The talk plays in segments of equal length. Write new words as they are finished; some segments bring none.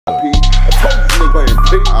nigga playing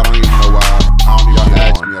P. I don't even know why. I don't even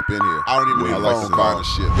ask me up in here. I don't even need like some kind of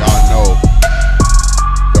shit. Y'all know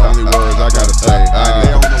the only words I gotta say. I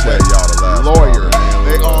ain't gonna tell y'all the last lawyer, man.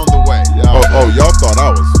 They on the way. Oh, y'all thought I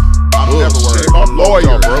was. I'm never worried. I'm a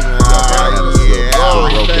lawyer, bro.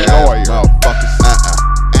 Lawyer. Motherfuckers.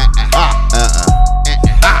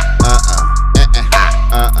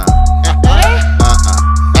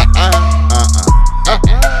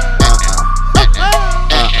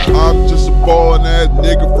 I'm just a ballin' ass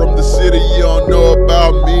nigga from the city. You don't know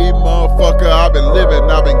about me, motherfucker. I've been living,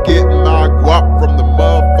 I've been getting my guap from the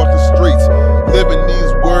motherfucking streets. Living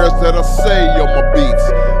these words that I say on my beats.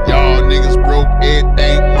 Y'all niggas broke, it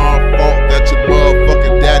ain't my fault that your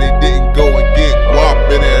motherfucking daddy didn't go and get guap.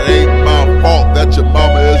 And it ain't my fault that your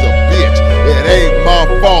mama is a bitch. It ain't my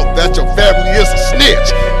fault that your family is a snitch.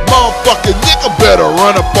 Motherfucking nigga better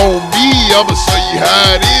run up on me. I'ma show you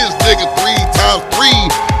how it is, nigga, 3 times 3.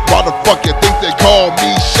 Why the fuck you think they call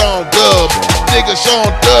me Shawn Dub? Nigga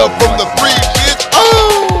Shawn Dub from the 3, bitch.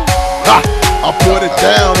 Oh! Ha! I put it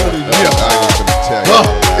down on these niggas.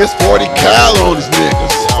 It's 40 cal on these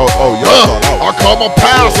niggas. I call my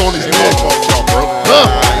pals on these niggas.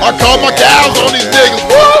 I call my gals on these niggas.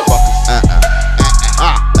 Woo!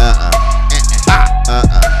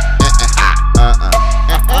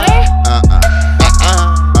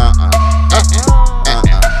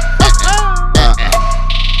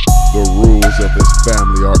 The rules of this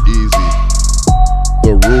family are easy.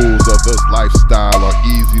 The rules of this lifestyle are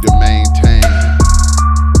easy to maintain.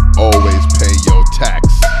 Always pay your tax.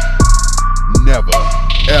 Never,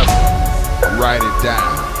 ever write it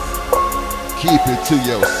down. Keep it to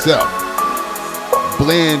yourself.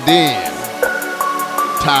 Blend in.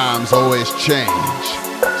 Times always change,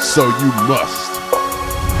 so you must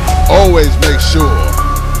always make sure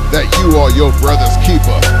that you are your brother's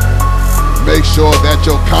keeper. Make sure that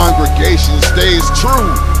your congregation stays true.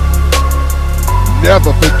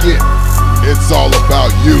 Never forget, it's all about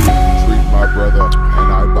you. Treat my brother, and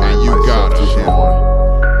I bind myself to him.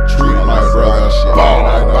 Treat my brother, and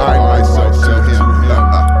I bind myself